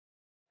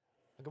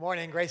Good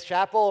morning, Grace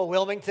Chapel,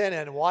 Wilmington,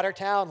 and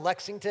Watertown,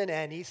 Lexington,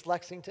 and East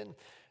Lexington.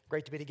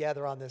 Great to be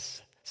together on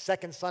this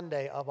second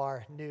Sunday of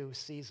our new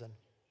season.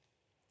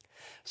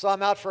 So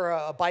I'm out for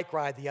a bike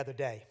ride the other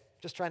day,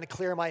 just trying to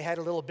clear my head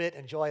a little bit,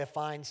 enjoy a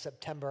fine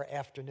September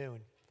afternoon.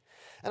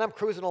 And I'm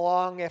cruising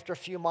along. After a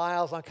few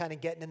miles, I'm kind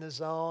of getting in the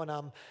zone.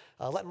 I'm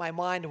letting my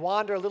mind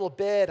wander a little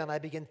bit, and I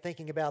begin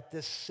thinking about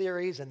this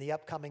series and the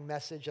upcoming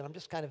message, and I'm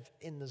just kind of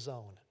in the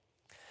zone.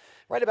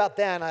 Right about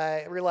then,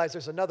 I realize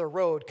there's another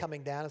road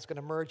coming down. It's going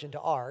to merge into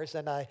ours,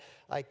 and I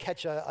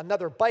catch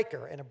another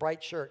biker in a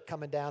bright shirt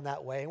coming down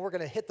that way, and we're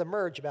going to hit the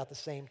merge about the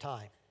same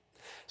time.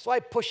 So I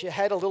push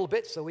ahead a little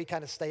bit so we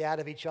kind of stay out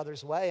of each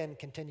other's way and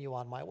continue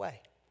on my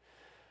way.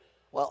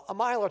 Well, a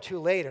mile or two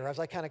later, as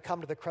I kind of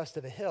come to the crest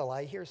of a hill,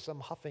 I hear some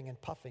huffing and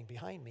puffing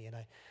behind me, and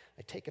I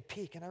take a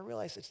peek, and I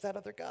realize it's that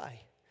other guy.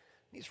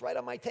 He's right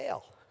on my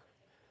tail.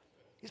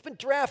 He's been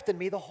drafting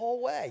me the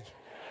whole way.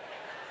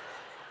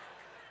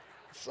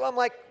 So I'm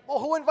like, well,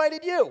 who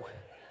invited you?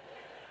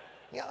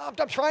 I'm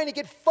trying to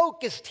get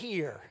focused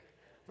here.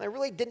 And I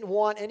really didn't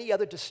want any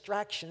other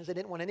distractions. I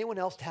didn't want anyone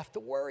else to have to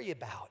worry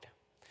about.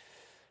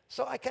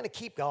 So I kind of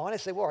keep going. I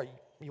say, well,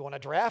 you want to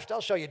draft?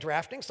 I'll show you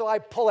drafting. So I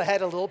pull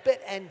ahead a little bit,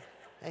 and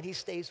he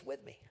stays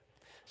with me.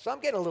 So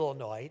I'm getting a little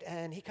annoyed,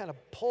 and he kind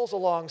of pulls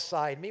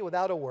alongside me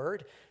without a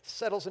word,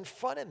 settles in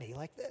front of me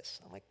like this.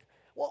 I'm like,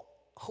 well,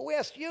 who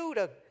asked you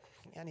to?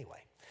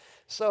 Anyway,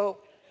 so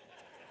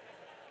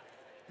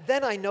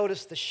then I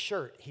noticed the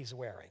shirt he's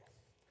wearing.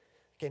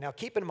 Okay, now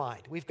keep in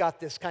mind, we've got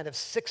this kind of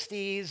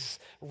 60s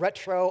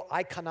retro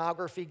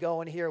iconography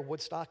going here,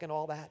 Woodstock and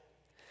all that.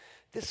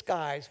 This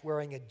guy's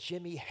wearing a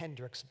Jimi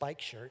Hendrix bike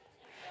shirt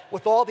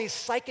with all these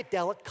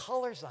psychedelic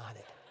colors on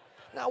it.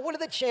 Now, what are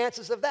the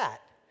chances of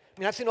that? I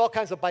mean, I've seen all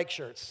kinds of bike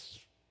shirts,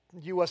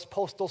 U.S.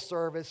 Postal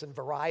Service and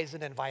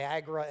Verizon and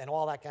Viagra and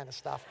all that kind of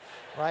stuff,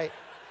 right?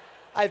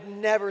 I've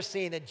never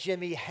seen a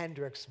Jimi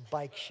Hendrix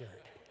bike shirt.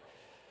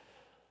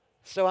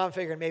 So I'm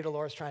figuring maybe the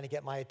Lord's trying to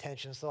get my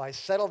attention. So I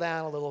settle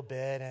down a little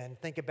bit and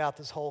think about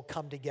this whole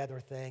come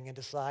together thing and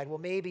decide, well,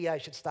 maybe I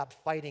should stop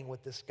fighting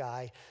with this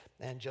guy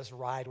and just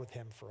ride with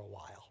him for a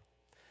while.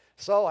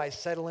 So I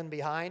settle in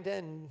behind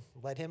and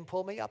let him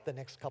pull me up the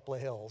next couple of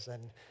hills,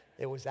 and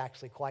it was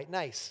actually quite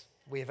nice.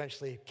 We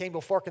eventually came to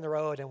a fork in the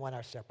road and went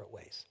our separate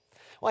ways.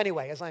 Well,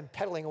 anyway, as I'm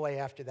pedaling away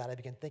after that, I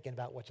began thinking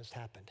about what just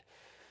happened.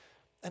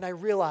 And I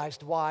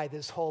realized why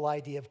this whole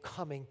idea of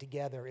coming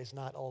together is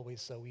not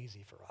always so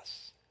easy for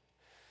us.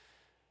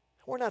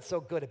 We're not so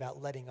good about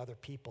letting other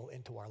people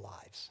into our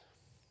lives.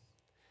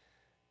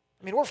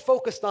 I mean, we're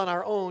focused on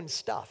our own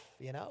stuff,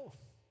 you know?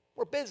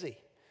 We're busy.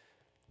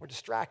 We're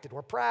distracted.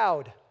 We're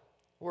proud.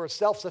 We're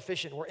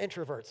self-sufficient. We're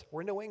introverts.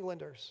 We're New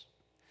Englanders.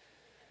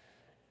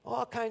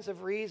 All kinds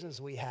of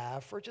reasons we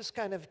have for just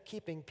kind of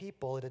keeping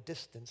people at a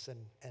distance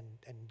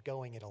and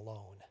going it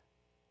alone.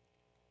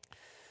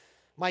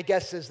 My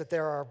guess is that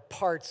there are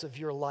parts of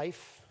your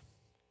life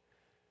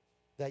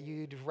that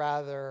you'd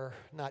rather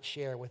not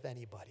share with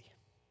anybody.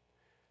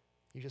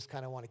 You just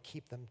kind of want to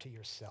keep them to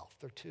yourself.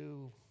 They're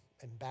too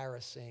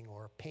embarrassing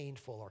or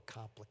painful or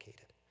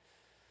complicated.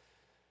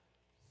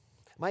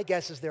 My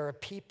guess is there are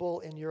people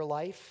in your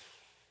life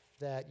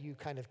that you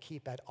kind of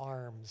keep at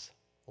arm's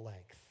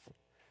length.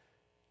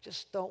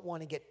 Just don't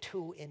want to get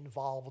too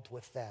involved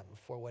with them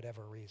for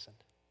whatever reason.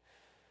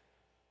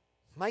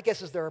 My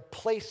guess is there are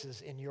places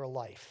in your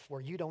life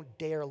where you don't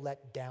dare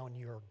let down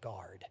your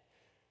guard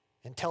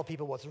and tell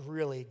people what's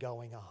really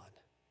going on.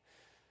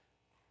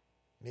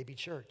 Maybe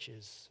church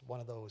is one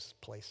of those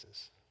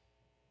places.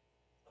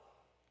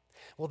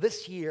 Well,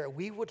 this year,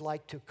 we would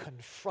like to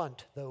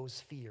confront those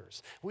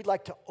fears. We'd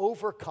like to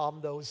overcome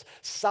those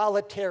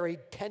solitary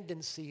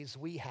tendencies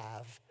we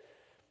have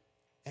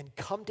and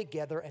come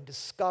together and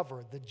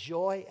discover the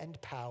joy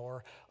and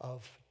power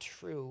of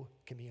true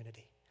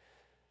community.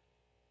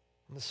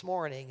 And this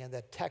morning, and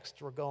the text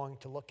we're going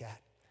to look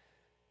at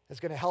is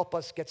going to help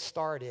us get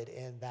started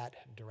in that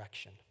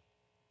direction.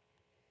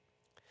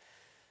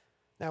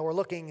 Now, we're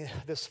looking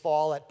this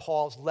fall at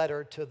Paul's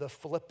letter to the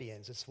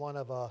Philippians. It's one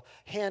of a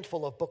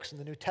handful of books in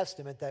the New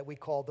Testament that we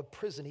call the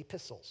prison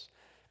epistles,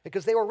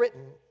 because they were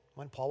written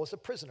when Paul was a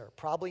prisoner,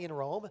 probably in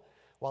Rome,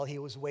 while he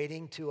was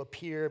waiting to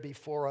appear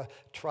before a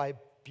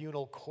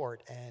tribunal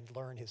court and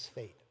learn his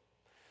fate.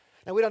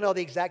 Now, we don't know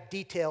the exact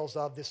details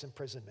of this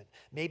imprisonment.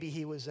 Maybe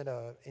he was in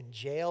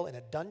jail, in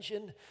a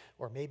dungeon,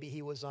 or maybe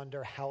he was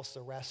under house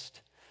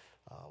arrest.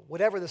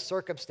 Whatever the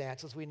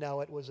circumstances, we know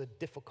it was a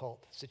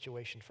difficult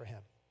situation for him.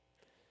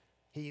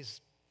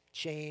 He's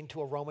chained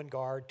to a Roman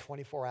guard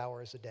 24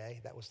 hours a day.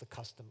 That was the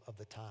custom of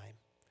the time.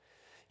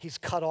 He's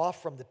cut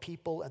off from the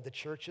people and the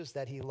churches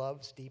that he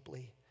loves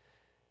deeply.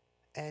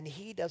 And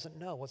he doesn't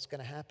know what's going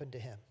to happen to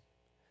him.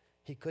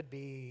 He could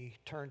be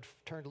turned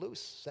loose,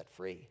 set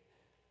free.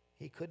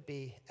 He could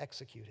be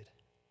executed.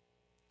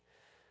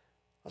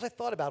 As I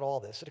thought about all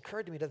this, it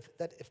occurred to me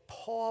that if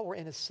Paul were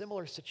in a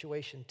similar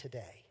situation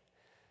today,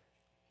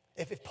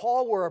 if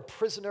Paul were a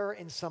prisoner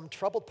in some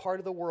troubled part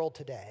of the world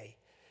today,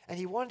 and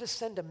he wanted to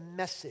send a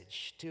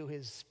message to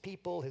his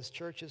people, his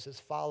churches, his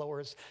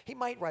followers, he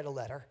might write a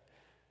letter.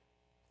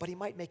 but he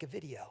might make a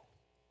video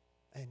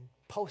and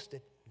post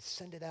it and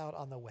send it out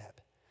on the web.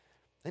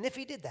 And if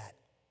he did that,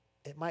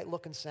 it might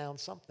look and sound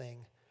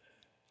something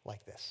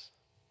like this.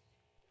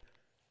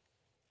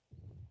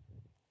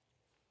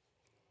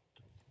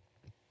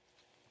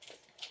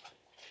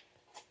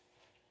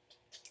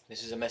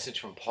 This is a message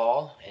from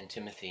Paul and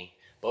Timothy,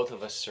 both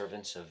of us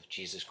servants of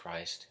Jesus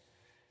Christ.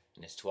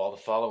 And it's to all the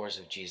followers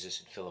of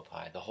Jesus at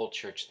Philippi, the whole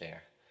church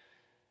there.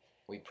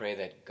 We pray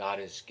that God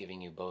is giving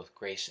you both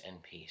grace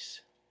and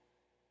peace.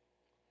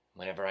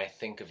 Whenever I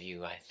think of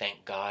you, I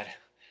thank God.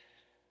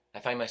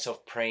 I find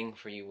myself praying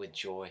for you with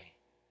joy,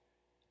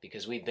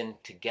 because we've been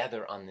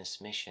together on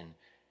this mission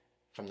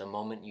from the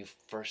moment you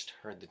first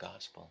heard the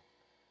gospel.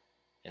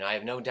 And I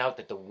have no doubt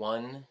that the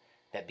one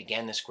that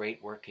began this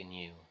great work in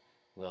you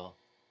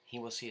he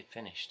will see it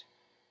finished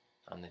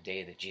on the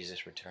day that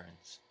Jesus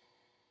returns.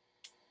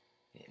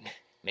 It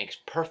makes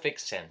perfect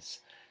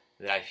sense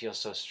that I feel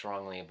so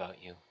strongly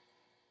about you,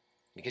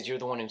 because you're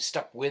the one who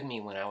stuck with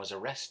me when I was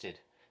arrested.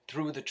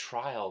 Through the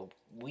trial,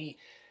 we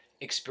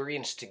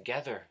experienced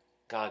together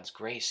God's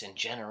grace and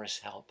generous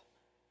help.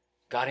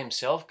 God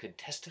himself could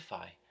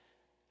testify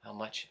how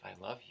much I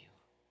love you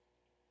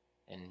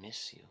and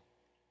miss you.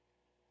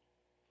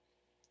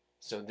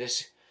 So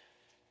this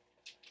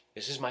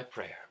is my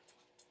prayer,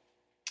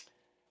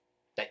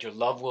 that your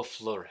love will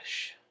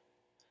flourish,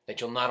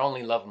 that you'll not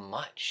only love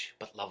much,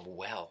 but love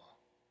well.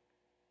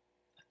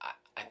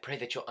 I pray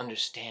that you'll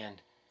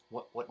understand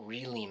what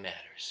really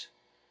matters,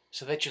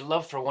 so that your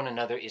love for one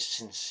another is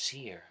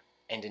sincere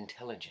and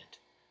intelligent.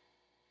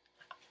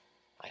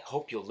 I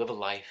hope you'll live a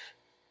life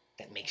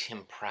that makes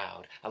him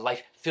proud, a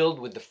life filled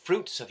with the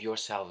fruits of your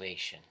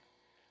salvation,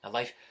 a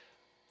life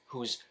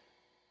whose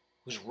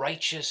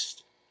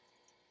righteous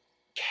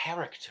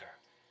character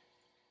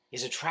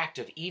is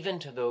attractive even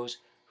to those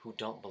who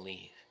don't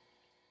believe,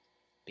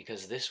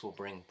 because this will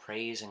bring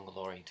praise and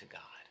glory to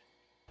God.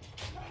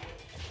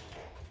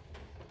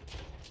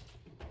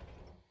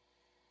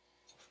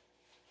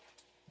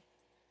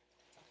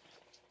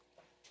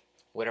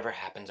 Whatever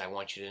happens, I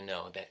want you to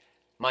know that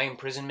my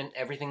imprisonment,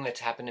 everything that's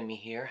happened to me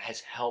here,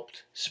 has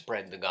helped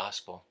spread the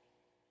gospel.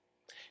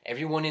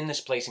 Everyone in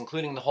this place,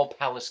 including the whole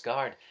palace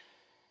guard,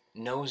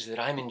 knows that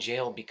I'm in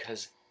jail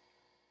because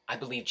I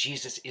believe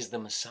Jesus is the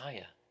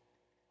Messiah.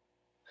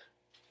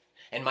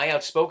 And my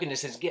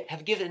outspokenness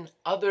have given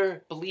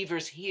other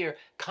believers here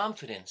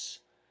confidence.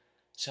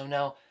 So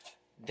now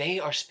they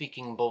are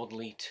speaking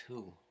boldly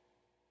too,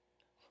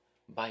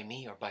 by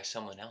me or by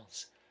someone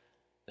else.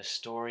 The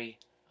story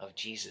of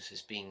Jesus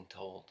is being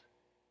told.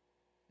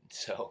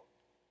 So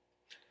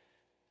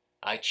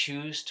I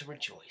choose to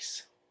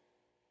rejoice,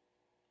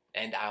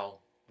 and I'll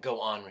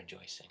go on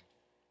rejoicing,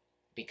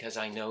 because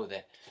I know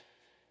that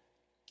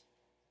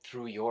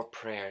through your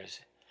prayers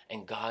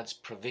and God's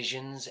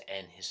provisions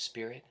and his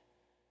Spirit,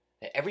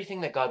 that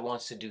everything that God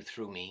wants to do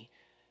through me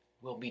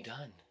will be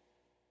done.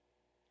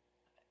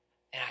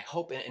 And I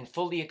hope and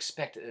fully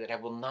expect that I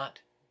will not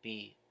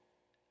be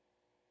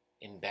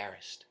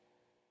embarrassed,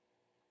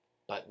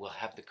 but will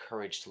have the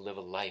courage to live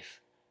a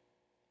life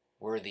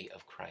worthy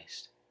of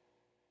Christ,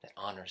 that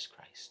honors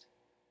Christ,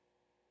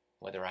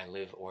 whether I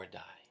live or die.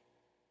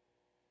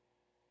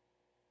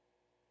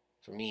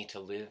 For me, to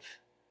live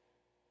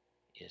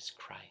is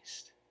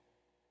Christ,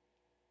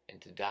 and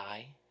to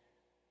die,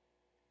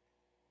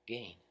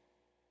 gain.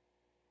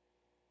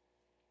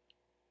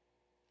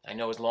 I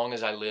know as long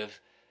as I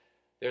live,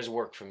 there's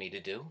work for me to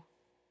do,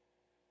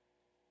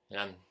 and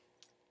I'm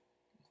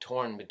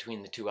torn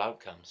between the two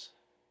outcomes.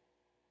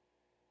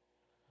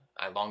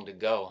 I long to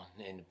go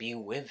and be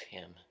with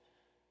him.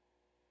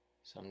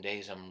 Some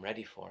days I'm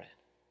ready for it.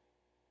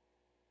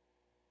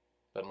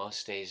 But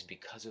most days,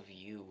 because of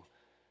you,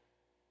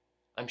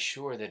 I'm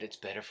sure that it's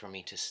better for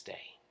me to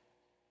stay.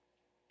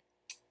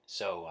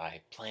 So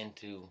I plan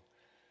to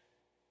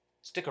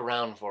stick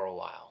around for a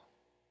while,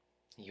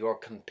 your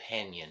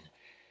companion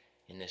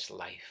in this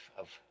life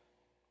of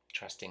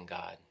trusting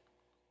God.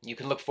 You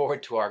can look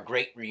forward to our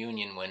great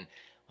reunion when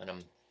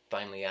I'm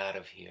finally out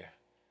of here.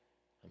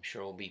 I'm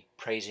sure we'll be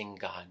praising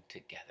God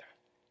together.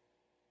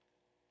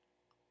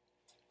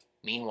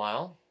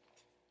 Meanwhile,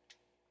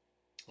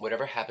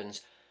 whatever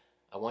happens,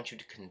 I want you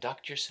to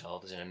conduct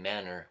yourselves in a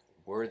manner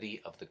worthy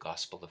of the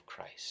gospel of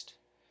Christ.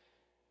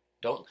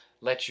 Don't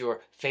let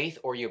your faith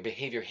or your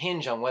behavior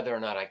hinge on whether or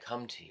not I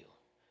come to you.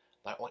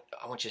 But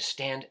I want you to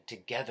stand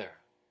together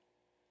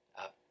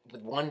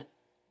with one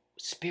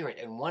spirit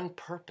and one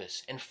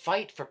purpose, and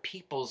fight for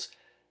people's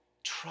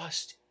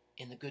trust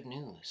in the good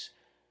news.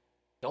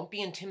 Don't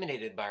be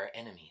intimidated by our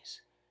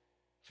enemies,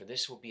 for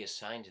this will be a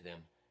sign to them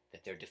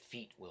that their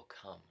defeat will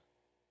come,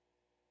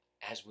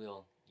 as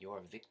will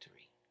your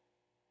victory.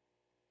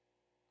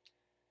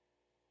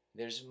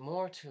 There's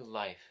more to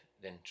life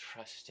than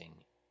trusting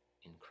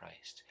in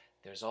Christ.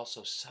 There's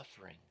also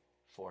suffering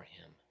for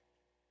him.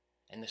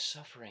 And the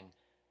suffering,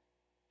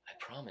 I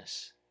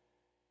promise,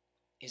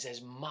 is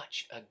as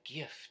much a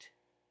gift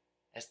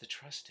as the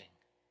trusting.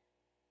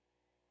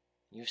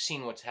 You've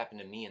seen what's happened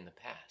to me in the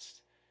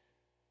past,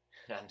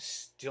 and I'm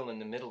still in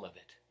the middle of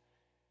it.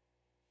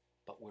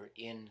 but we're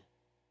in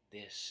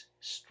this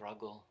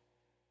struggle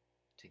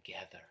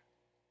together.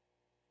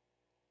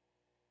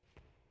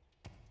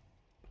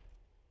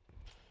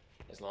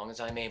 As long as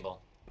I'm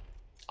able,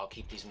 I'll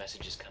keep these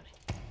messages coming.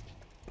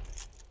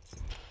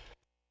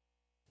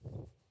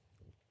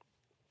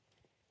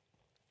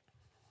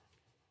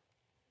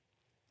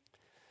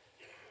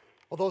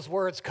 Well, those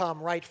words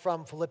come right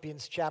from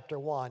Philippians chapter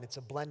 1. It's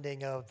a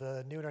blending of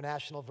the New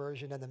International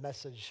Version and the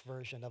Message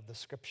version of the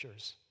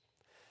Scriptures.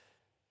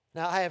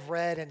 Now, I have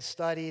read and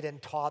studied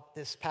and taught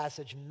this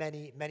passage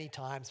many, many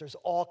times. There's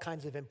all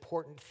kinds of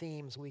important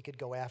themes we could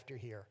go after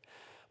here.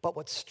 But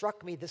what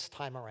struck me this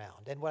time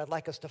around, and what I'd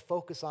like us to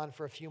focus on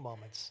for a few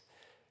moments,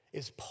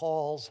 is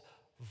Paul's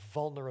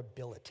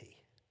vulnerability.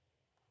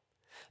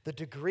 The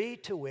degree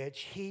to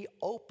which he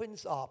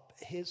opens up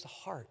his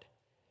heart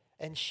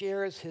and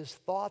shares his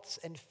thoughts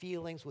and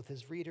feelings with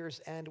his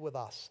readers and with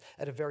us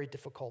at a very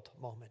difficult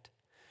moment.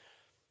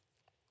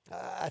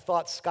 I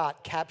thought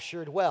Scott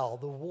captured well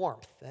the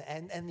warmth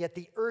and yet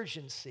the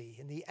urgency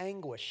and the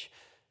anguish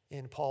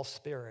in Paul's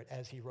spirit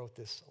as he wrote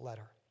this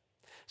letter.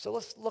 So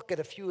let's look at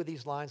a few of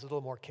these lines a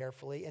little more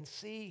carefully and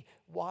see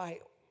why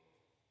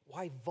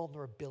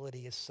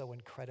vulnerability is so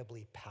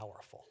incredibly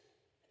powerful.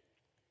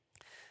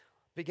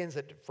 Begins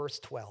at verse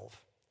 12.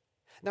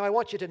 Now I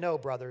want you to know,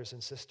 brothers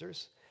and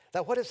sisters,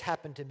 that what has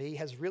happened to me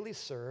has really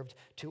served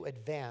to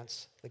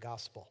advance the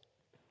gospel.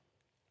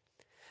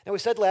 Now, we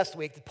said last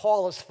week that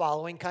Paul is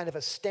following kind of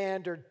a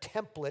standard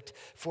template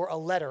for a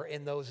letter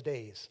in those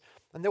days.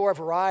 And there were a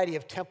variety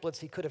of templates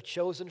he could have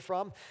chosen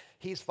from.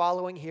 He's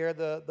following here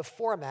the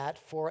format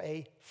for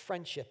a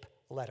friendship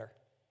letter.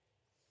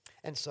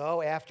 And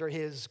so, after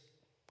his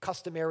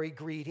customary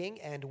greeting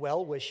and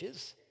well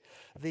wishes,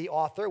 the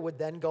author would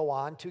then go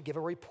on to give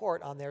a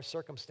report on their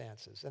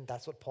circumstances. And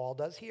that's what Paul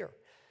does here.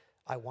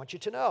 I want you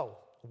to know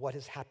what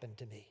has happened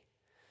to me.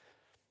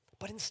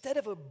 But instead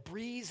of a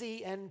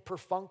breezy and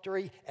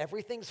perfunctory,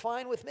 everything's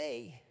fine with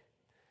me,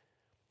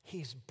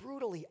 he's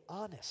brutally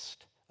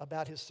honest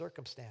about his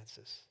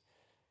circumstances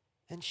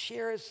and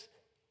shares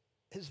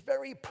his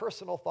very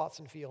personal thoughts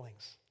and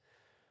feelings.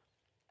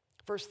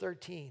 Verse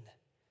 13,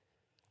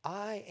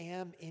 I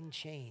am in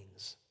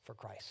chains for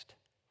Christ.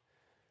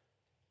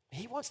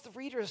 He wants the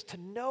readers to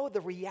know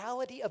the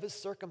reality of his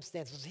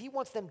circumstances. He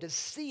wants them to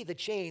see the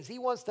chains. He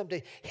wants them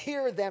to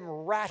hear them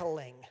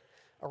rattling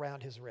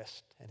around his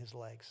wrist and his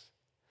legs.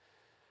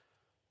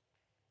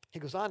 He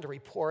goes on to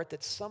report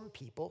that some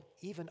people,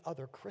 even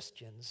other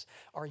Christians,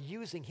 are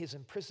using his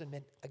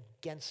imprisonment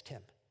against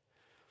him,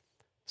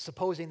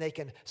 supposing they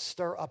can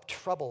stir up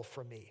trouble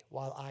for me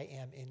while I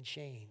am in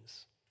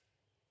chains.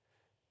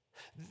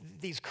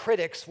 These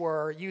critics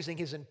were using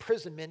his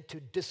imprisonment to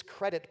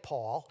discredit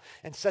Paul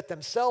and set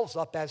themselves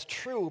up as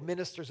true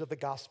ministers of the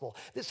gospel.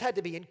 This had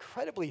to be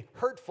incredibly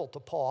hurtful to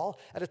Paul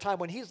at a time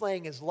when he's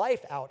laying his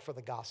life out for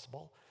the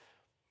gospel,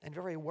 and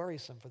very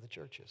worrisome for the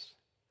churches.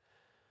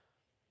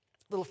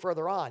 A little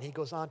further on, he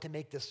goes on to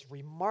make this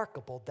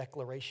remarkable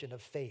declaration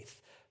of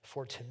faith.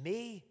 For to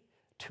me,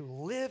 to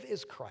live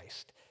is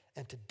Christ,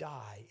 and to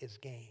die is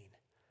gain.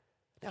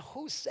 Now,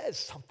 who says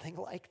something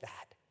like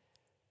that?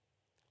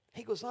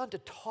 He goes on to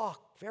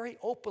talk very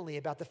openly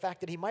about the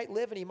fact that he might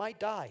live and he might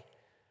die.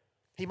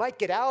 He might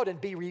get out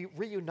and be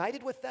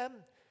reunited with them.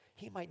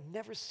 He might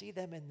never see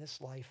them in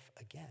this life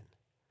again.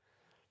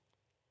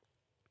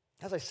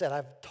 As I said,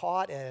 I've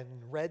taught and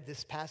read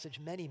this passage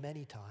many,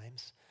 many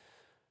times,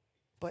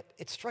 but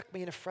it struck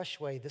me in a fresh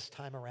way this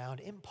time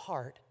around, in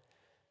part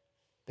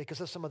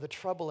because of some of the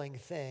troubling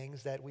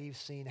things that we've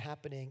seen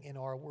happening in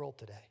our world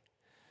today.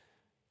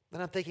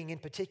 And I'm thinking in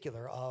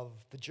particular of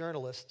the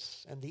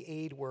journalists and the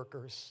aid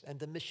workers and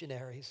the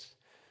missionaries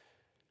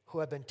who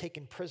have been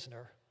taken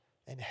prisoner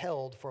and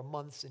held for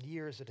months and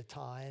years at a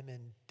time in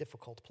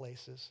difficult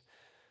places.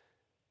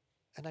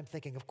 And I'm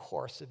thinking, of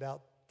course,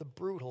 about the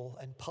brutal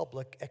and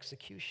public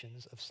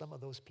executions of some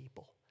of those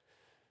people.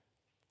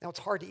 Now, it's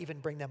hard to even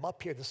bring them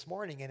up here this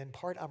morning, and in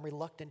part, I'm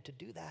reluctant to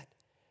do that.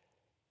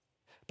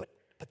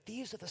 But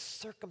these are the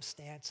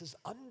circumstances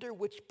under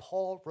which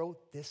Paul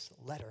wrote this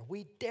letter.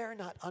 We dare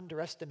not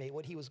underestimate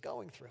what he was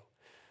going through.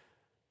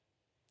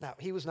 Now,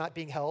 he was not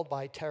being held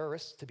by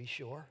terrorists, to be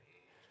sure.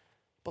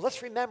 But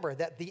let's remember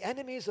that the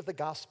enemies of the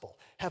gospel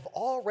have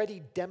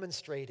already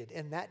demonstrated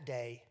in that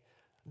day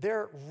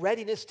their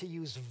readiness to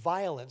use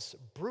violence,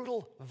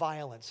 brutal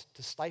violence,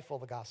 to stifle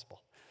the gospel.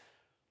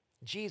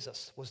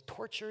 Jesus was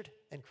tortured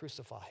and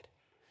crucified.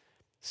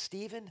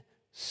 Stephen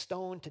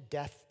stoned to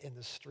death in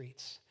the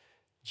streets.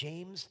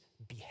 James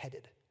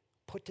beheaded,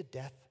 put to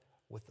death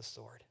with the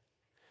sword.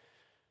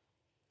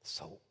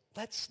 So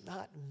let's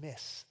not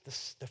miss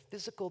the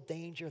physical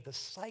danger, the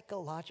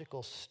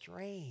psychological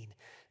strain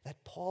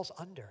that Paul's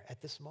under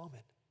at this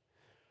moment.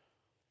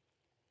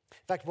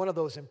 In fact, one of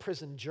those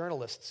imprisoned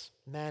journalists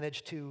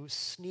managed to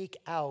sneak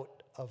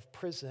out of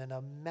prison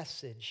a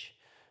message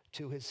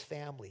to his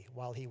family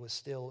while he was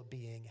still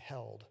being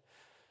held.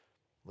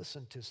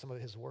 Listen to some of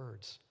his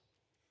words.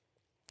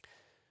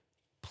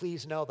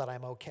 Please know that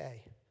I'm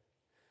okay.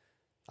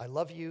 I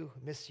love you,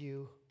 miss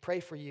you, pray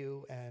for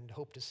you and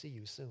hope to see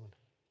you soon.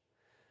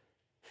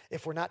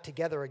 If we're not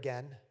together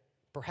again,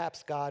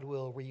 perhaps God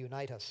will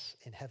reunite us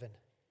in heaven.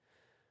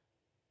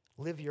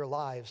 Live your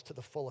lives to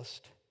the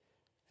fullest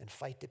and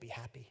fight to be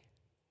happy.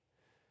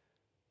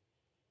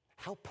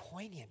 How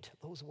poignant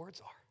those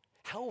words are.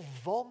 How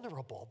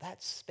vulnerable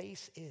that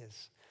space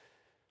is.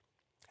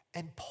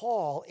 And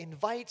Paul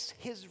invites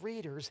his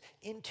readers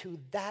into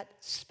that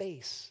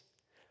space.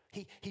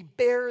 He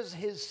bears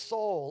his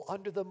soul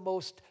under the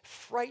most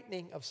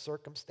frightening of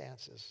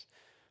circumstances.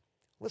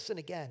 Listen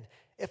again.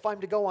 If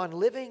I'm to go on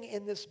living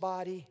in this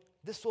body,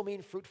 this will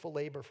mean fruitful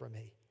labor for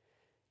me.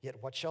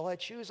 Yet what shall I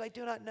choose? I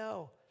do not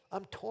know.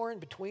 I'm torn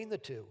between the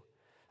two.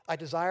 I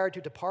desire to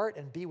depart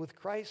and be with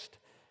Christ,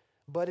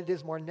 but it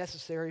is more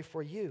necessary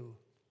for you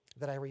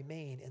that I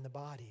remain in the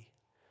body.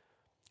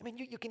 I mean,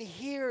 you can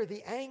hear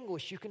the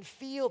anguish. You can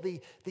feel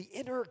the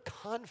inner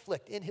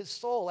conflict in his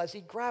soul as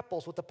he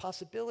grapples with the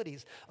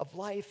possibilities of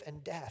life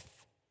and death.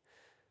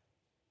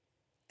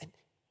 And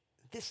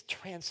this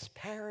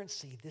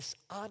transparency, this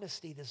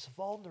honesty, this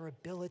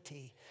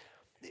vulnerability,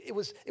 it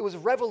was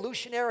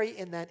revolutionary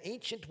in that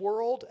ancient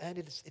world, and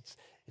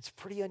it's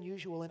pretty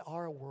unusual in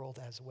our world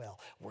as well.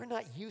 We're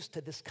not used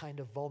to this kind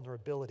of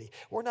vulnerability.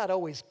 We're not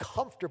always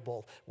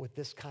comfortable with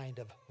this kind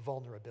of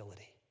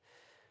vulnerability.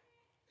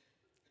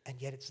 And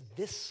yet it's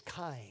this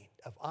kind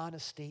of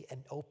honesty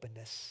and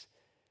openness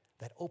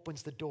that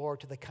opens the door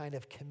to the kind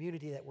of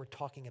community that we're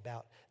talking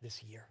about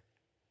this year.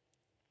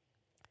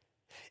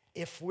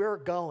 If we're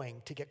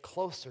going to get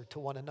closer to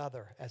one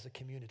another as a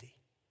community,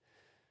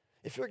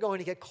 if you're going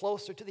to get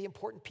closer to the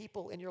important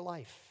people in your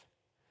life,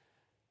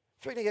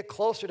 if you're going to get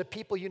closer to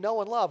people you know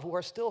and love who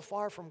are still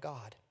far from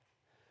God,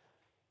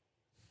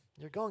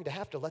 you're going to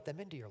have to let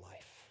them into your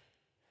life.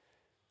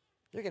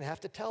 You're going to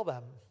have to tell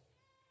them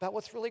about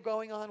what's really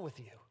going on with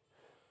you.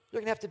 You're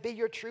going to have to be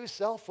your true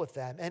self with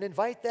them and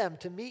invite them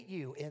to meet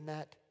you in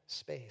that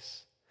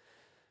space.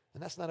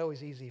 And that's not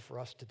always easy for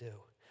us to do,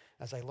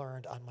 as I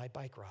learned on my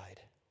bike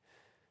ride.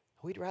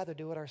 We'd rather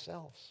do it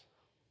ourselves.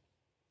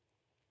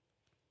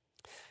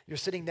 You're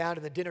sitting down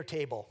at the dinner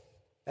table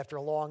after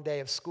a long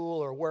day of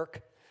school or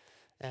work,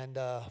 and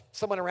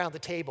someone around the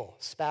table,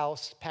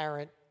 spouse,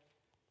 parent,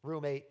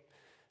 roommate,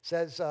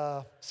 says,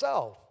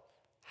 so,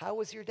 how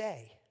was your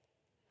day?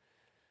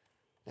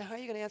 Now, how are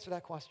you going to answer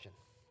that question?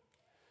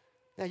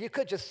 Now, you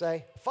could just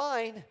say,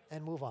 fine,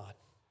 and move on.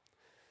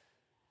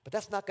 But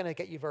that's not going to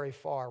get you very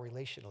far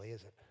relationally,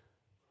 is it?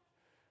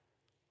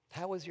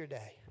 How was your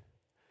day?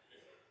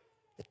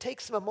 It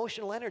takes some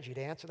emotional energy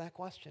to answer that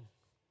question.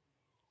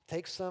 It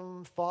takes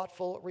some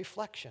thoughtful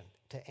reflection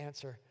to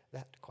answer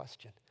that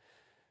question.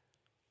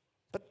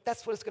 But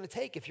that's what it's going to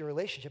take if your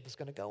relationship is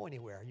going to go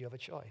anywhere. You have a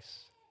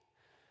choice.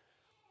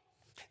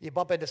 You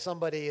bump into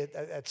somebody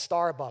at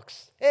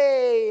Starbucks.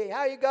 Hey,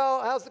 how you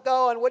go? How's it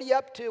going? What are you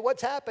up to?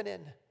 What's happening?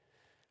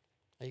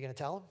 Are you going to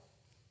tell them?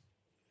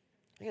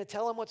 Are you going to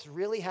tell them what's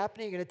really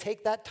happening? Are you going to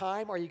take that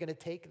time, or are you going to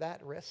take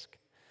that risk?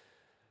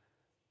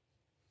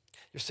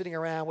 You're sitting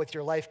around with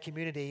your life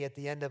community at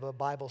the end of a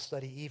Bible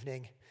study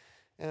evening,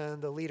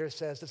 and the leader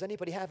says, does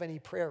anybody have any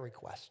prayer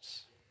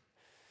requests?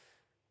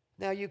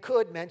 Now, you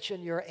could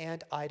mention your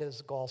Aunt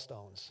Ida's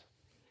gallstones,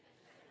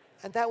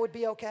 and that would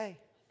be okay.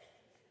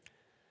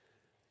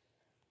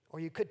 Or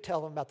you could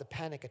tell them about the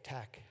panic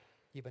attack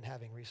you've been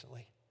having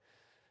recently,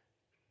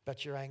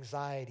 about your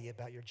anxiety,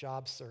 about your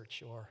job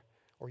search,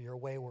 or your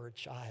wayward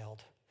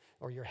child,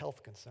 or your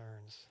health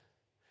concerns.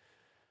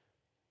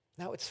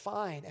 Now, it's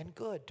fine and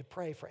good to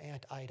pray for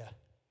Aunt Ida,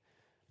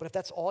 but if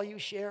that's all you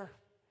share,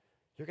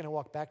 you're going to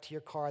walk back to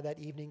your car that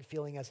evening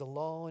feeling as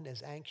alone,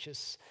 as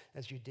anxious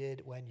as you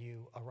did when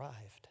you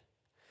arrived.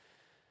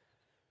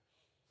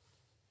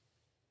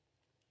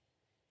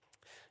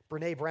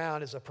 Brene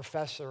Brown is a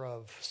professor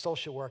of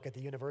social work at the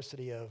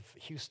University of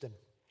Houston.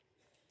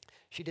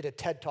 She did a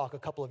TED Talk a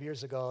couple of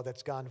years ago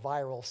that's gone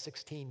viral,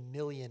 16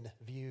 million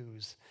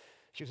views.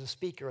 She was a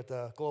speaker at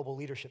the Global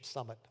Leadership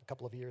Summit a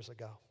couple of years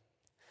ago.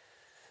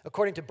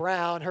 According to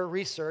Brown, her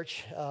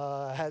research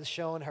has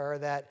shown her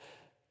that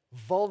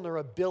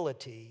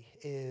vulnerability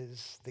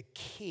is the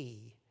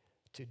key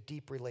to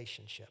deep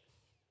relationship.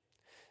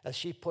 As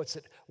she puts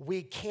it,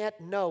 we can't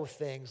know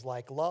things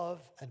like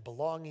love and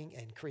belonging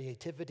and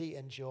creativity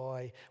and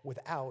joy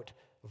without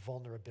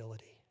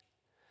vulnerability.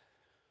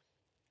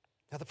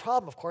 Now, the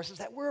problem, of course, is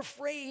that we're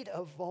afraid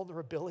of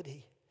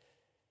vulnerability.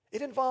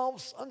 It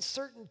involves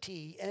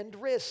uncertainty and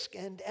risk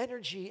and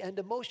energy and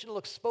emotional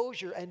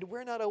exposure, and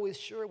we're not always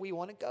sure we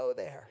want to go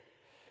there.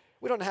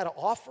 We don't know how to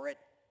offer it,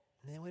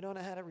 and we don't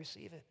know how to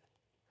receive it.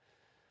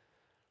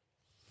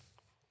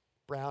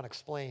 Brown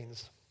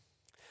explains,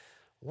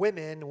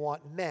 women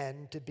want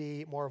men to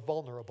be more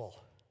vulnerable,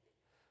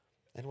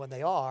 and when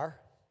they are,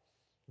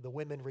 the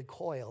women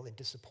recoil in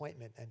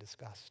disappointment and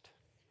disgust.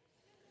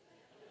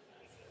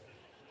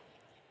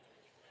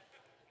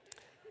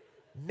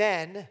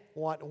 Men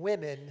want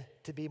women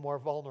to be more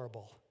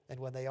vulnerable, and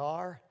when they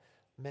are,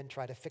 men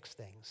try to fix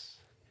things.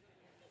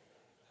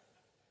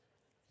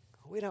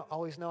 We don't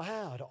always know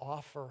how to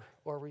offer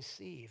or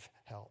receive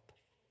help.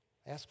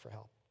 Ask for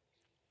help.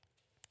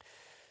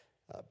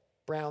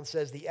 Brown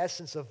says the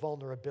essence of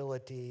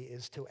vulnerability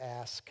is to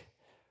ask,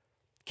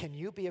 can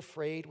you be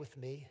afraid with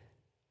me?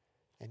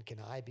 And can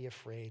I be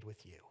afraid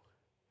with you?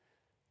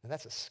 And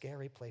that's a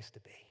scary place to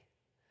be.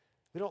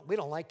 We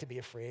don't like to be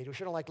afraid. We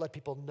shouldn't like to let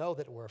people know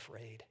that we're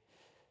afraid.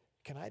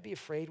 Can I be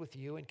afraid with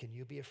you, and can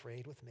you be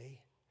afraid with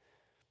me?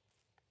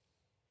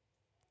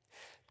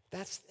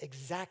 That's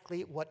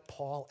exactly what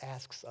Paul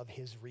asks of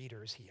his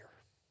readers here.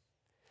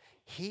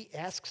 He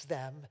asks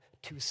them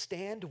to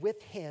stand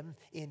with him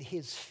in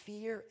his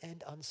fear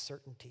and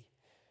uncertainty.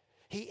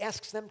 He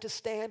asks them to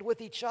stand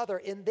with each other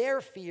in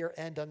their fear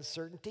and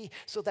uncertainty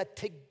so that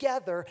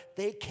together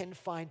they can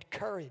find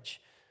courage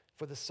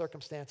for the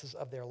circumstances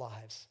of their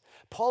lives.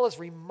 Paul is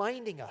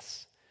reminding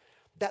us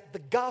that the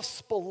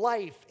gospel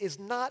life is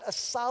not a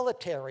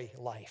solitary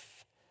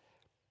life.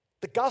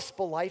 The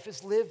gospel life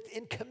is lived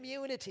in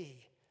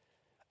community,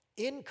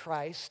 in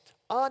Christ,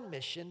 on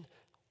mission,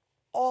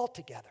 all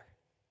together.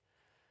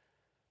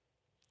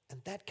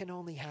 And that can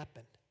only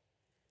happen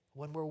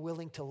when we're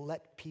willing to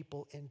let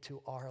people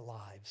into our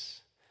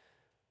lives,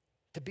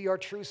 to be our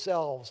true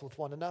selves with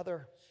one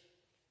another,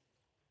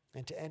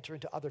 and to enter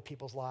into other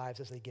people's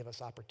lives as they give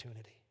us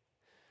opportunity.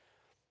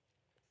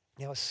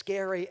 As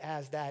scary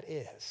as that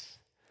is,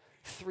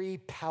 3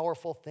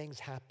 powerful things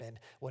happen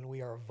when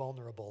we are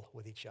vulnerable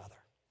with each other.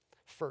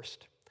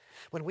 First,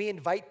 when we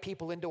invite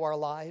people into our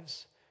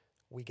lives,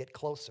 we get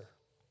closer.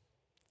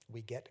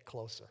 We get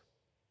closer.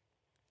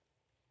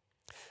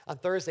 On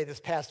Thursday this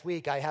past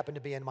week, I happened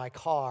to be in my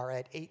car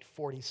at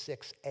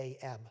 8:46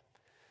 a.m.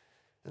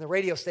 And the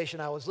radio station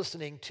I was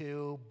listening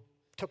to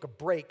took a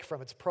break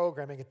from its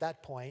programming at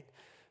that point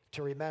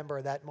to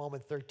remember that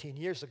moment 13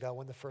 years ago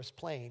when the first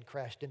plane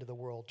crashed into the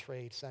World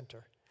Trade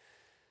Center.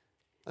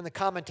 And the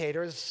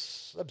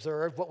commentators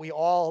observed what we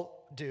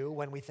all do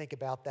when we think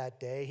about that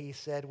day. He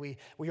said, we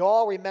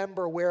all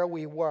remember where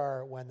we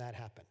were when that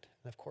happened.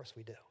 And of course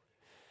we do.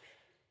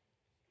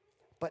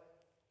 But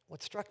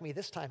what struck me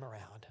this time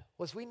around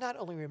was we not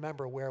only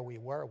remember where we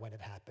were when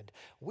it happened,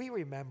 we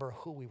remember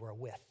who we were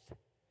with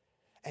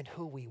and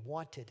who we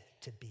wanted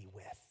to be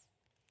with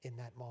in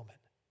that moment.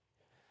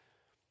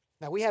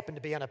 Now, we happened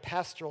to be on a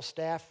pastoral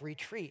staff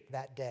retreat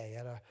that day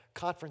at a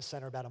conference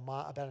center about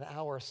an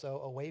hour or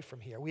so away from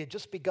here. We had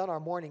just begun our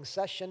morning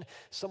session.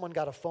 Someone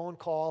got a phone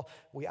call.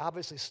 We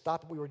obviously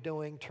stopped what we were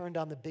doing, turned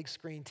on the big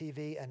screen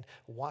TV, and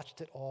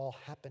watched it all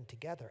happen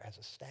together as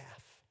a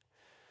staff.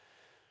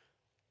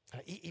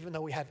 Even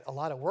though we had a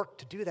lot of work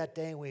to do that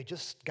day and we had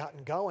just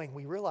gotten going,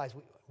 we realized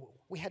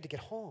we had to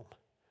get home.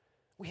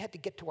 We had to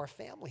get to our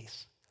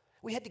families.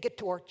 We had to get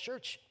to our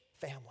church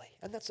family,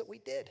 and that's what we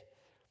did.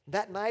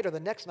 That night or the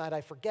next night,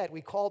 I forget,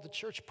 we called the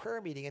church prayer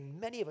meeting, and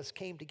many of us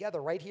came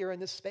together right here in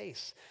this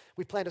space.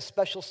 We planned a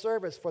special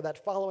service for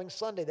that following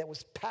Sunday that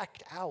was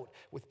packed out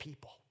with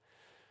people.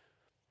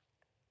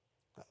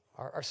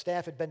 Our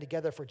staff had been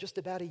together for just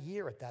about a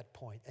year at that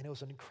point, and it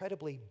was an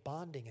incredibly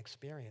bonding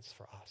experience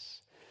for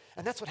us.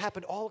 And that's what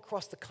happened all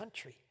across the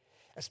country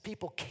as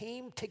people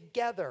came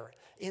together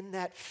in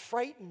that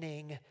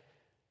frightening,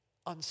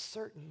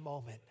 uncertain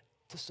moment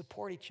to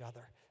support each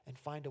other and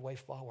find a way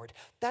forward.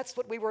 That's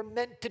what we were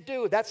meant to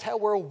do. That's how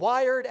we're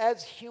wired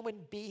as human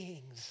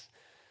beings.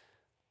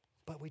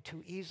 But we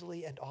too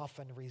easily and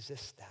often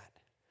resist that.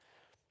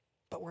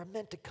 But we're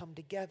meant to come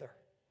together.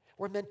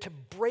 We're meant to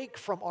break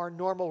from our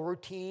normal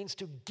routines,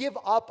 to give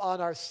up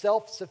on our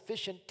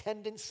self-sufficient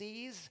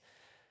tendencies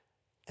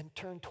and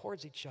turn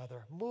towards each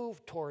other,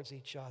 move towards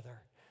each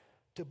other,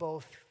 to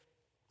both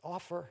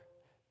offer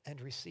and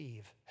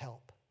receive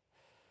help.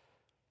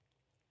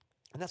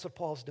 And that's what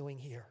Paul's doing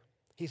here.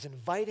 He's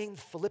inviting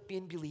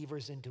Philippian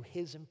believers into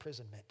his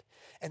imprisonment,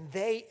 and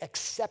they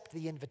accept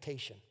the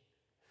invitation.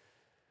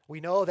 We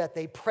know that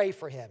they pray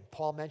for him.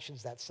 Paul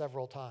mentions that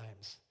several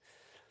times.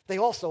 They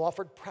also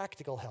offered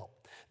practical help.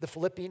 The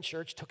Philippian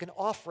church took an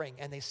offering,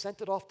 and they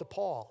sent it off to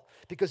Paul,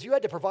 because you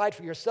had to provide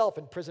for yourself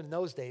in prison in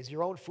those days,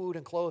 your own food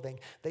and clothing.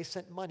 They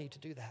sent money to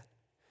do that.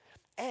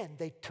 And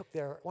they took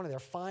one of their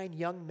fine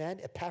young men,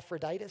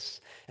 Epaphroditus,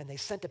 and they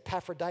sent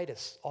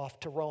Epaphroditus off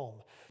to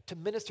Rome to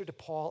minister to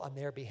Paul on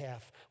their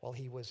behalf while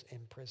he was in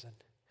prison.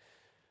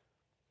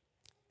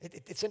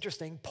 It's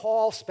interesting.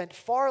 Paul spent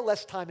far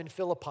less time in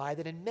Philippi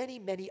than in many,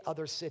 many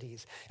other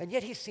cities, and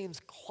yet he seems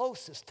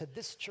closest to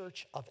this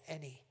church of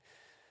any.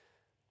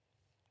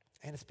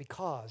 And it's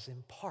because,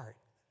 in part,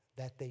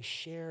 that they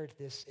shared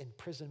this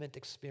imprisonment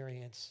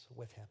experience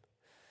with him.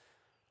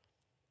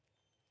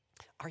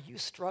 Are you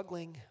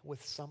struggling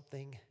with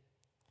something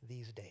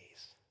these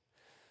days?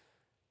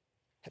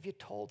 Have you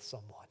told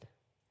someone?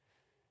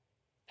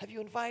 Have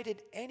you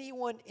invited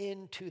anyone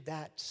into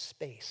that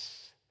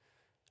space,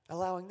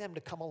 allowing them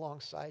to come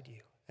alongside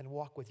you and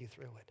walk with you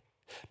through it?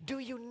 Do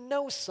you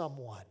know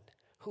someone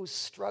who's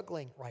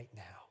struggling right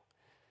now?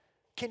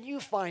 Can you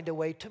find a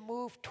way to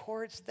move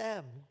towards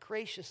them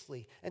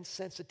graciously and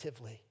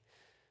sensitively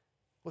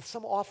with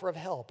some offer of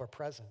help or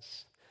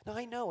presence? Now,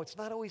 I know it's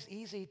not always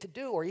easy to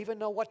do or even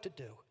know what to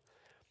do.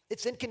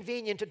 It's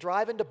inconvenient to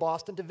drive into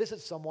Boston to visit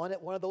someone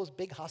at one of those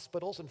big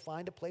hospitals and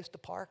find a place to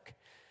park.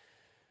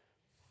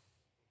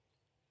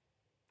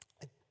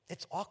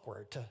 It's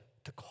awkward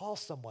to call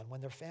someone when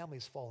their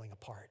family's falling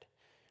apart,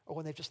 or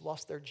when they've just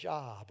lost their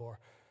job, or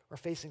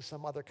facing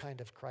some other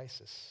kind of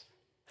crisis.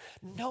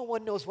 No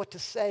one knows what to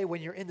say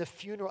when you're at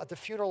the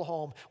funeral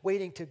home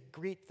waiting to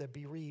greet the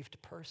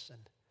bereaved person.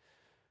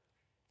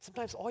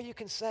 Sometimes all you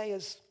can say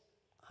is,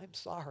 I'm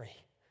sorry.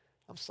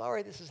 I'm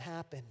sorry this has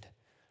happened,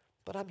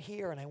 but I'm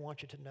here and I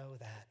want you to know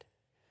that.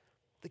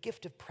 The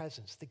gift of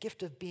presence, the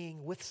gift of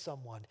being with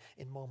someone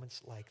in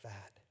moments like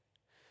that.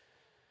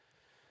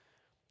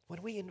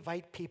 When we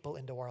invite people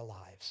into our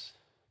lives,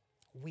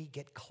 we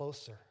get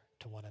closer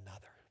to one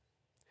another.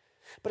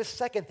 But a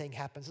second thing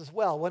happens as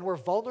well. When we're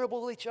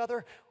vulnerable with each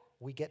other,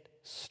 we get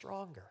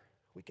stronger.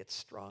 We get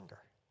stronger.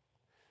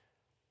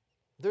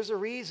 There's a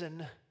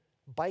reason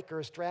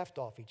bikers draft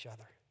off each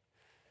other.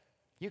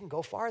 You can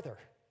go farther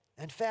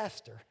and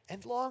faster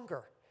and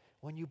longer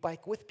when you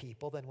bike with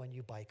people than when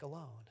you bike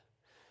alone.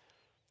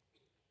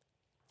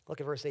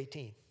 Look at verse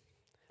 18.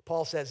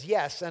 Paul says,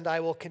 "Yes, and I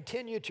will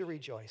continue to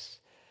rejoice.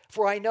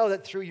 For I know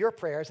that through your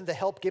prayers and the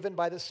help given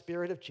by the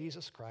Spirit of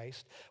Jesus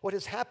Christ, what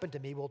has happened to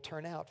me will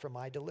turn out for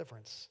my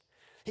deliverance."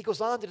 He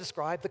goes on to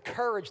describe the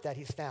courage that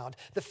he's found,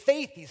 the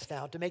faith he's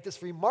found to make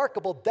this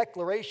remarkable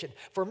declaration.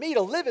 For me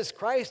to live is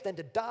Christ and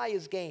to die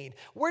is gain.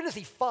 Where does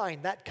he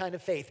find that kind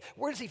of faith?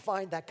 Where does he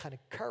find that kind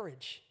of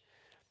courage?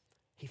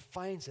 He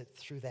finds it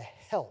through the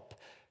help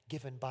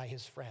given by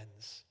his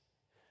friends.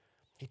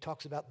 He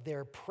talks about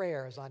their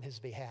prayers on his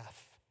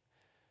behalf.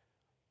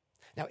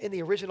 Now, in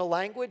the original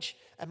language,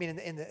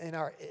 in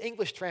our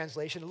English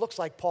translation, it looks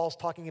like Paul's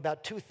talking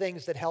about two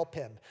things that help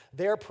him: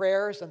 their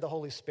prayers and the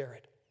Holy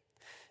Spirit.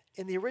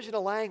 In the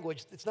original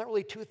language, it's not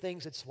really two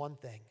things, it's one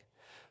thing.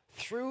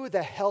 Through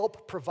the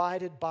help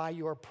provided by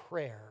your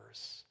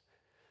prayers,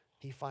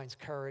 he finds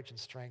courage and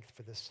strength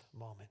for this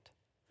moment.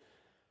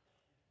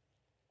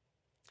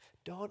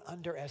 Don't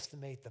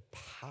underestimate the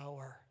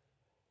power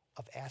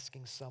of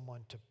asking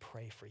someone to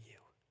pray for you.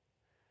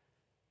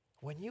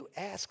 When you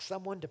ask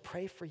someone to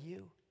pray for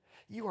you,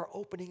 you are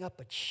opening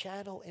up a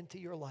channel into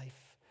your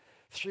life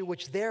through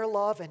which their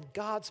love and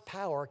God's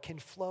power can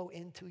flow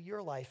into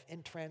your life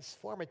in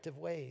transformative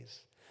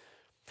ways.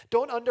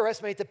 Don't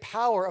underestimate the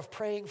power of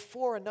praying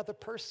for another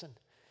person.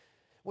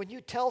 When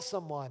you tell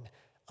someone,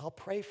 "I'll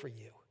pray for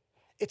you,"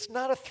 it's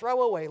not a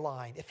throwaway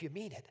line if you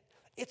mean it.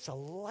 It's a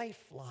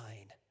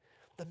lifeline,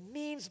 the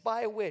means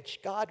by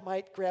which God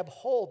might grab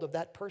hold of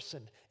that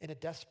person in a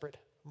desperate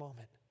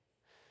moment.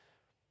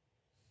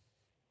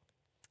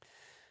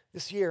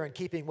 This year, in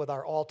keeping with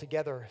our All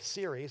Together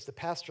series, the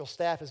pastoral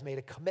staff has made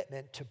a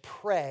commitment to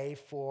pray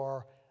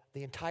for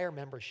the entire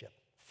membership,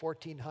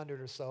 1,400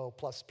 or so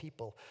plus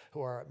people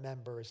who are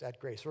members at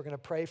Grace. We're going to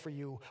pray for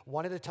you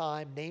one at a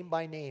time, name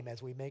by name,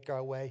 as we make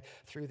our way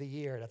through the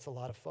year. That's a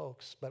lot of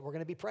folks. But we're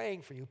going to be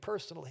praying for you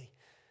personally,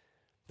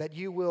 that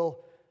you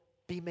will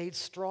be made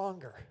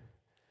stronger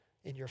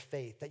in your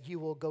faith, that you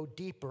will go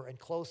deeper and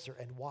closer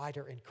and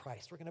wider in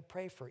Christ. We're going to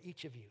pray for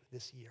each of you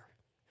this year.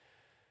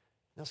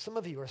 Now, some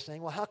of you are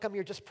saying, well, how come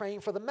you're just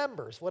praying for the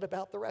members? What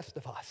about the rest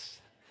of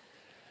us?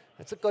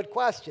 That's a good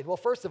question. Well,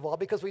 first of all,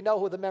 because we know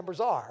who the members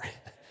are.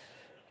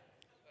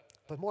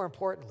 But more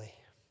importantly,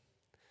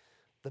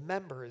 the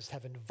members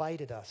have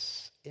invited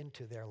us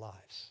into their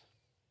lives.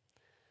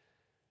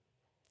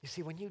 You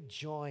see, when you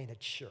join a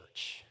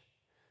church,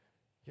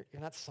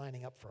 you're not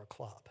signing up for a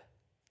club.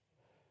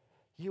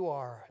 You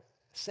are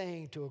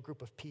saying to a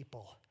group of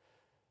people,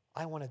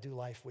 I want to do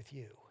life with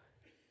you.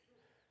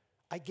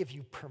 I give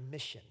you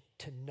permission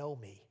to know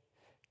me,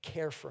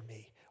 care for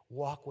me,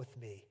 walk with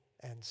me,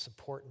 and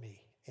support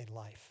me in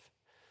life.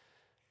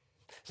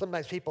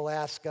 Sometimes people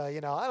ask, I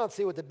don't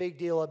see what the big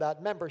deal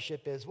about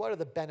membership is. What are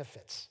the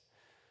benefits?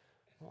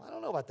 Well, I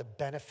don't know about the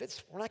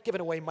benefits. We're not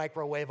giving away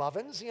microwave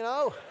ovens, You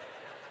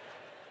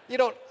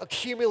don't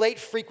accumulate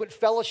frequent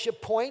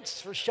fellowship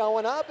points for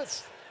showing up.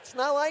 It's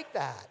not like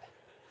that.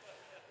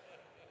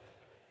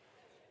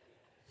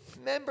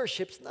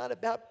 Membership's not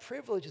about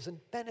privileges and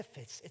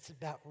benefits. It's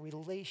about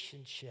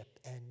relationship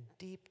and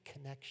deep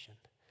connection.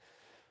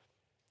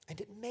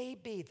 And it may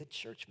be the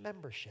church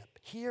membership,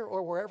 here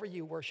or wherever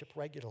you worship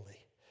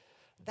regularly,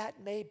 that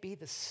may be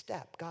the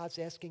step God's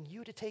asking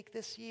you to take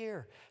this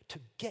year to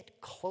get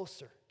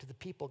closer to the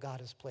people God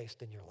has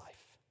placed in your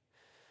life.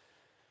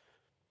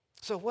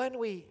 So when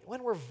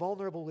we're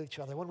vulnerable with each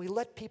other, when we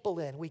let people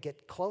in, we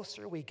get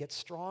closer, we get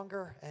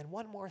stronger, and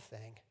one more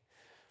thing,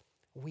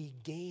 we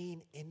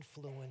gain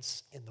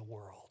influence in the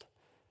world.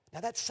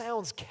 Now that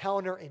sounds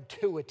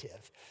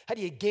counterintuitive. How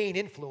do you gain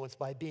influence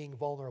by being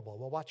vulnerable?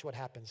 Well, watch what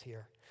happens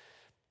here.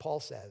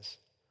 Paul says,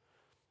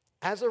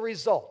 as a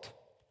result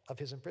of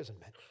his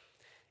imprisonment,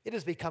 it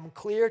has become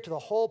clear to the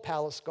whole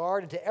palace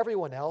guard and to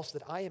everyone else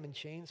that I am in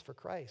chains for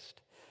Christ.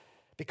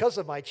 Because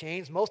of my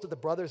chains, most of the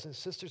brothers and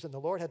sisters in the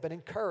Lord have been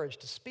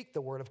encouraged to speak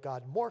the word of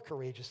God more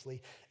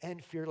courageously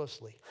and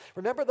fearlessly.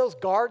 Remember those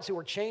guards who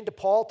were chained to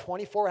Paul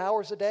 24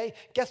 hours a day?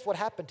 Guess what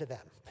happened to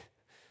them?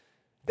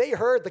 They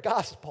heard the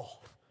gospel.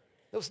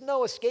 There was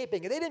no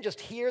escaping it. They didn't just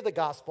hear the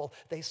gospel,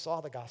 they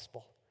saw the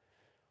gospel.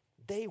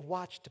 They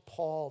watched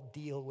Paul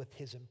deal with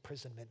his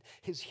imprisonment,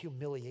 his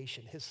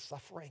humiliation, his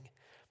suffering.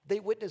 They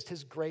witnessed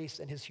his grace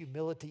and his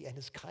humility and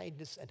his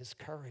kindness and his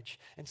courage.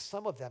 And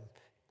some of them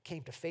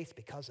came to faith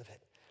because of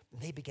it.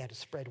 And they began to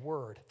spread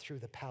word through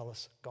the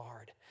palace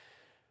guard.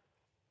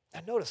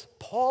 Now notice,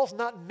 Paul's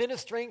not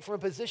ministering from a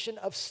position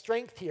of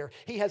strength here.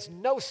 He has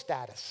no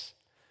status.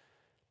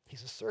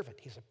 He's a servant.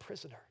 He's a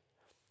prisoner.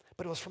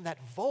 But it was from that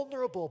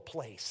vulnerable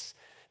place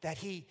that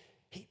he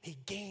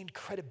gained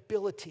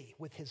credibility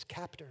with his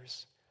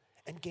captors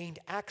and gained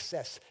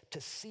access to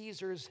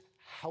Caesar's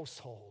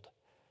household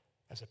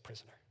as a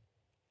prisoner.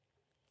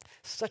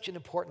 Such an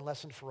important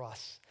lesson for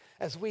us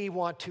as we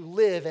want to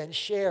live and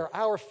share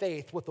our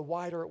faith with the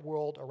wider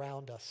world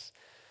around us.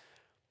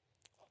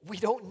 We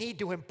don't need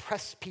to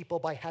impress people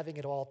by having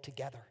it all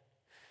together.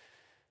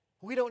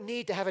 We don't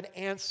need to have an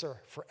answer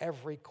for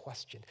every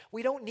question.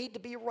 We don't need to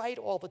be right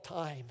all the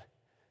time.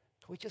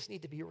 We just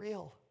need to be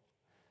real.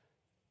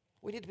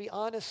 We need to be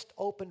honest,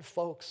 open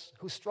folks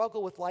who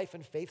struggle with life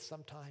and faith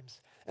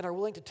sometimes and are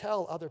willing to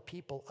tell other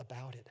people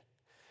about it.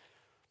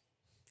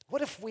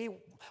 What if we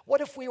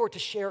were to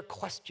share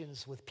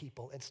questions with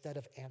people instead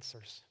of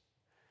answers?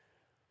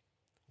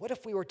 What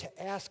if we were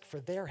to ask for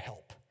their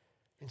help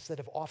instead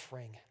of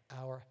offering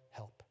our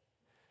help?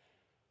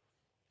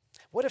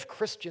 What if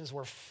Christians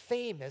were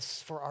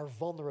famous for our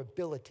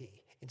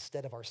vulnerability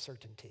instead of our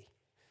certainty?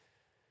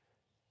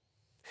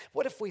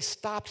 What if we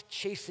stopped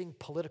chasing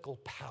political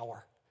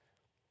power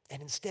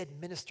and instead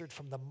ministered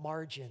from the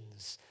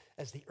margins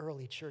as the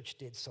early church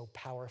did so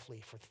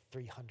powerfully for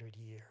 300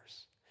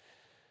 years?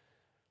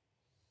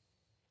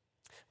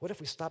 What if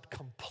we stopped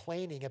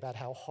complaining about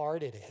how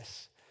hard it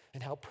is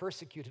and how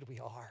persecuted we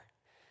are,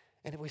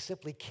 and if we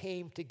simply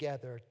came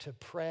together to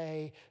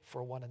pray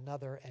for one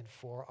another and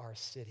for our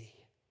city?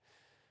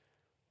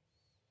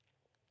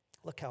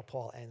 Look how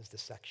Paul ends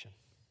this section.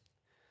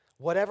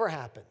 Whatever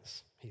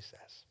happens, he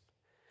says,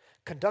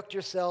 conduct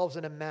yourselves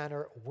in a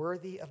manner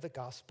worthy of the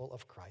gospel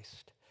of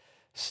Christ.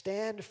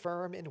 Stand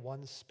firm in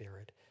one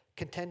spirit,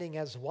 contending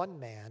as one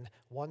man,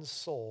 one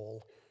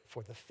soul,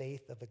 for the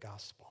faith of the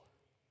gospel.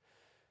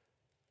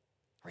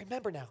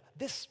 Remember now,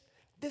 this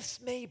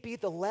may be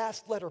the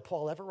last letter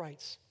Paul ever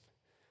writes.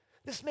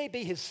 This may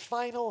be his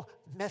final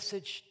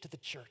message to the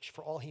church,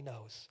 for all he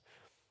knows.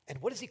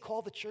 And what does he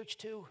call the church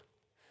to?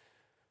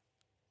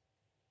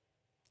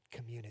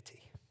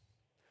 Community.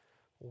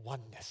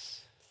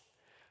 Oneness.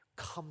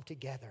 Come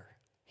together,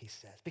 he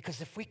says.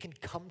 Because if we can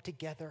come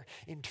together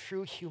in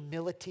true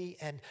humility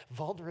and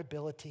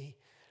vulnerability,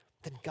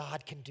 then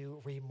God can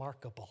do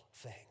remarkable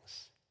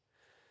things.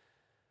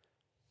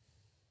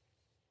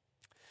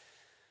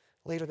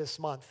 Later this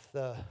month,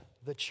 the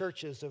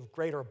churches of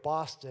Greater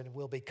Boston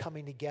will be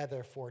coming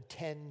together for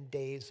 10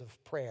 days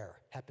of prayer.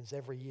 Happens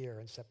every year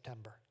in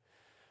September.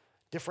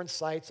 Different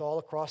sites all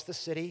across the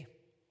city,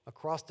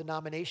 across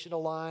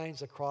denominational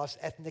lines, across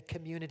ethnic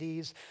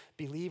communities.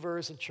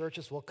 Believers and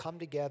churches will come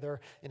together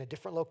in a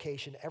different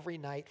location every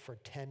night for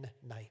 10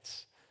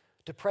 nights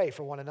to pray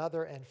for one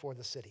another and for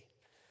the city.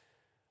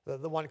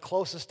 The one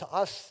closest to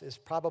us is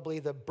probably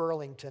the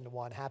Burlington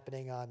one,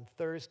 happening on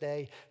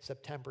Thursday,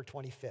 September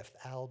 25th.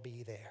 I'll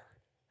be there.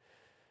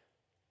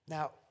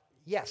 Now,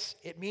 yes,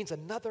 it means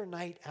another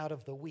night out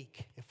of the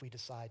week if we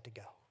decide to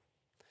go.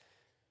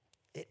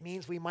 It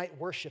means we might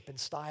worship in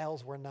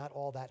styles we're not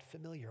all that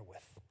familiar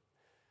with.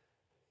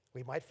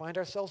 We might find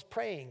ourselves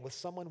praying with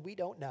someone we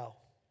don't know,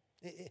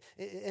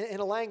 in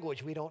a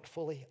language we don't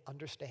fully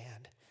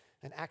understand,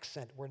 an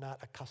accent we're not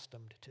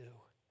accustomed to.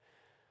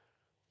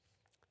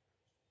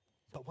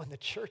 But when the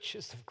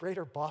churches of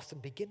Greater Boston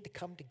begin to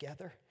come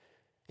together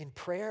in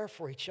prayer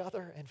for each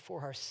other and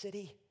for our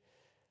city,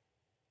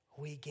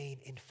 we gain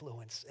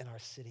influence in our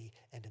city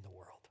and in the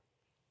world.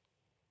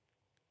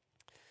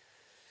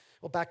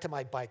 Well, back to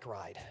my bike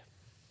ride.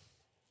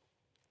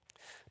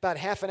 About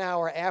half an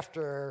hour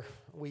after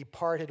we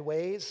parted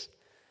ways,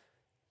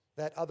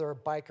 that other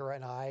biker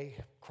and I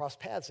crossed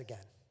paths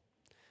again,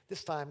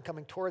 this time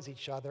coming towards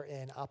each other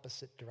in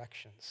opposite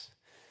directions.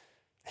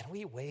 And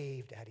we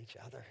waved at each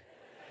other.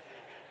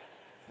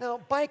 Now,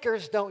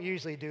 bikers don't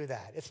usually do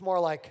that. It's more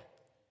like,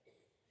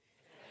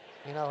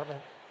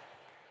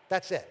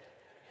 that's it.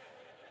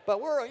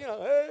 But we're,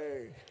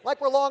 hey,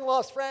 like we're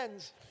long-lost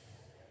friends.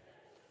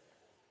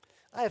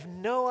 I have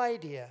no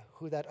idea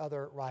who that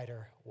other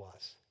rider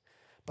was,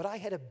 but I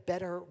had a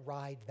better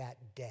ride that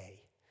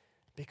day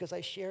because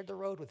I shared the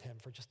road with him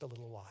for just a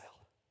little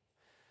while.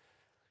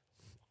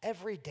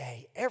 Every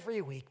day,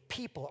 every week,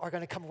 people are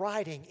going to come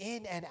riding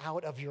in and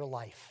out of your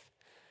life.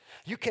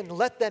 You can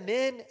let them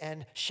in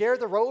and share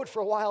the road for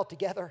a while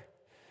together,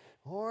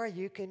 or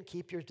you can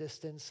keep your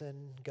distance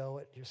and go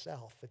it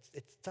yourself.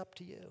 It's up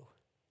to you.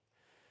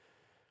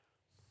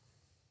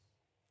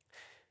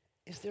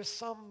 Is there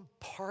some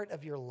part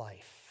of your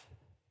life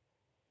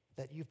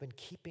that you've been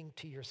keeping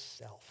to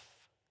yourself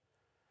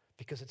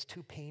because it's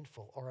too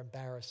painful or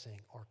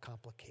embarrassing or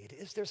complicated?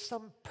 Is there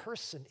some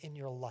person in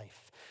your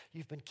life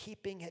you've been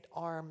keeping at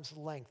arm's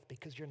length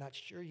because you're not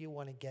sure you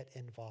want to get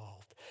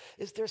involved?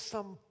 Is there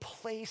some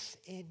place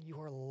in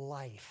your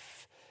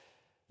life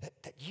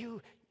that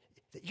you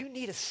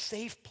need a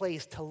safe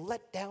place to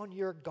let down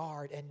your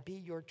guard and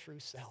be your true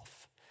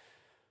self?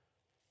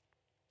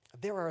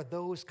 There are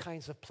those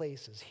kinds of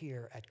places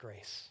here at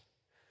Grace.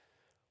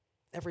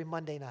 Every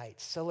Monday night,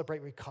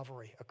 Celebrate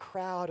Recovery. A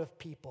crowd of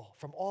people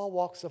from all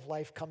walks of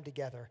life come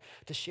together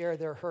to share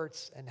their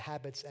hurts and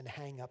habits and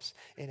hang-ups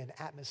in an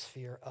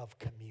atmosphere of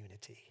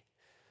community.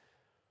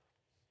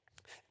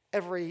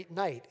 Every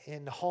night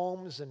in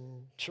homes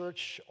and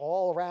church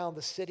all around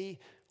the city,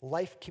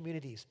 life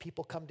communities,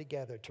 people come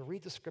together to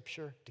read the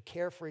scripture, to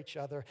care for each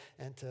other,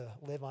 and to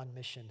live on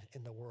mission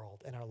in the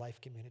world, in our life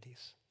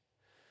communities.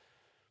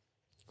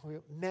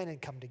 Men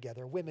come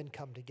together, women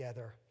come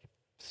together,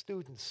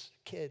 students,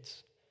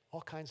 kids,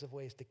 all kinds of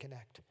ways to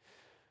connect.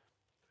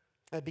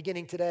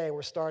 Beginning today,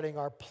 we're starting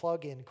our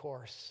plug-in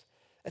course.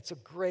 It's a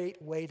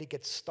great way to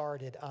get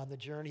started on the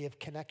journey of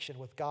connection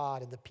with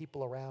God and the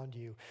people around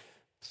you.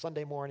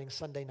 Sunday morning,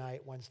 Sunday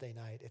night, Wednesday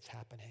night, it's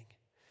happening.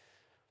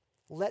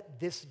 Let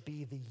this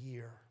be the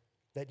year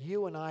that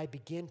you and I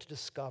begin to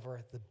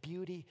discover the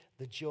beauty,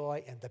 the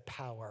joy, and the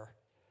power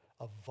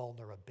of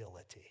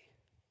vulnerability.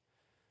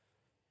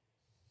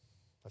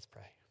 Let's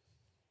pray.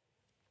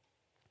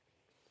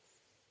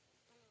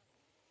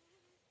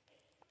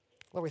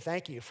 Lord, we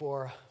thank you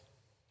for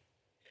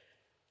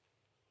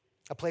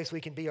a place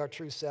we can be our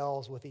true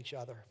selves with each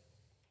other.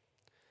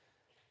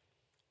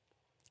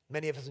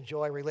 Many of us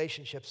enjoy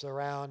relationships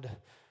around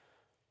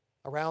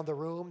the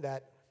room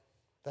that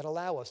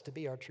allow us to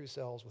be our true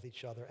selves with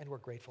each other, and we're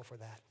grateful for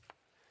that.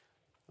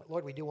 But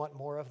Lord, we do want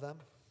more of them.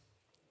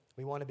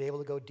 We want to be able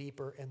to go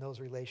deeper in those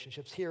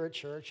relationships here at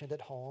church and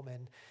at home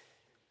and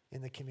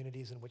in the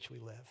communities in which we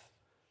live.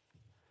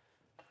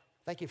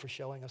 Thank you for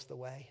showing us the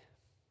way.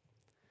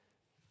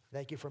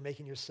 Thank you for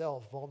making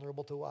yourself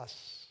vulnerable to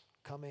us,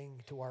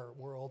 coming to our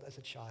world as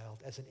a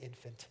child, as an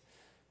infant,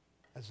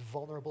 as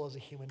vulnerable as a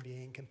human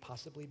being can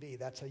possibly be.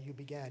 That's how you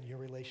began your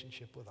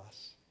relationship with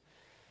us.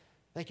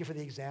 Thank you for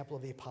the example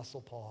of the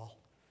Apostle Paul,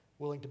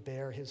 willing to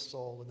bare his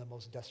soul in the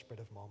most desperate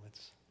of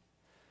moments.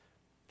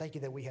 Thank you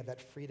that we have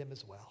that freedom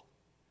as well.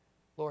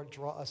 Lord,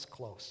 draw us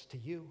close to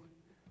you,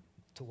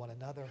 to one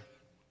another,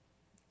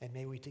 and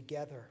may we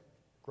together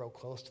grow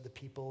close to the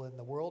people in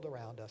the world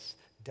around us,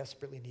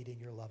 desperately needing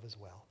your love as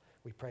well.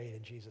 We pray it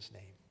in Jesus'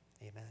 name.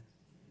 Amen.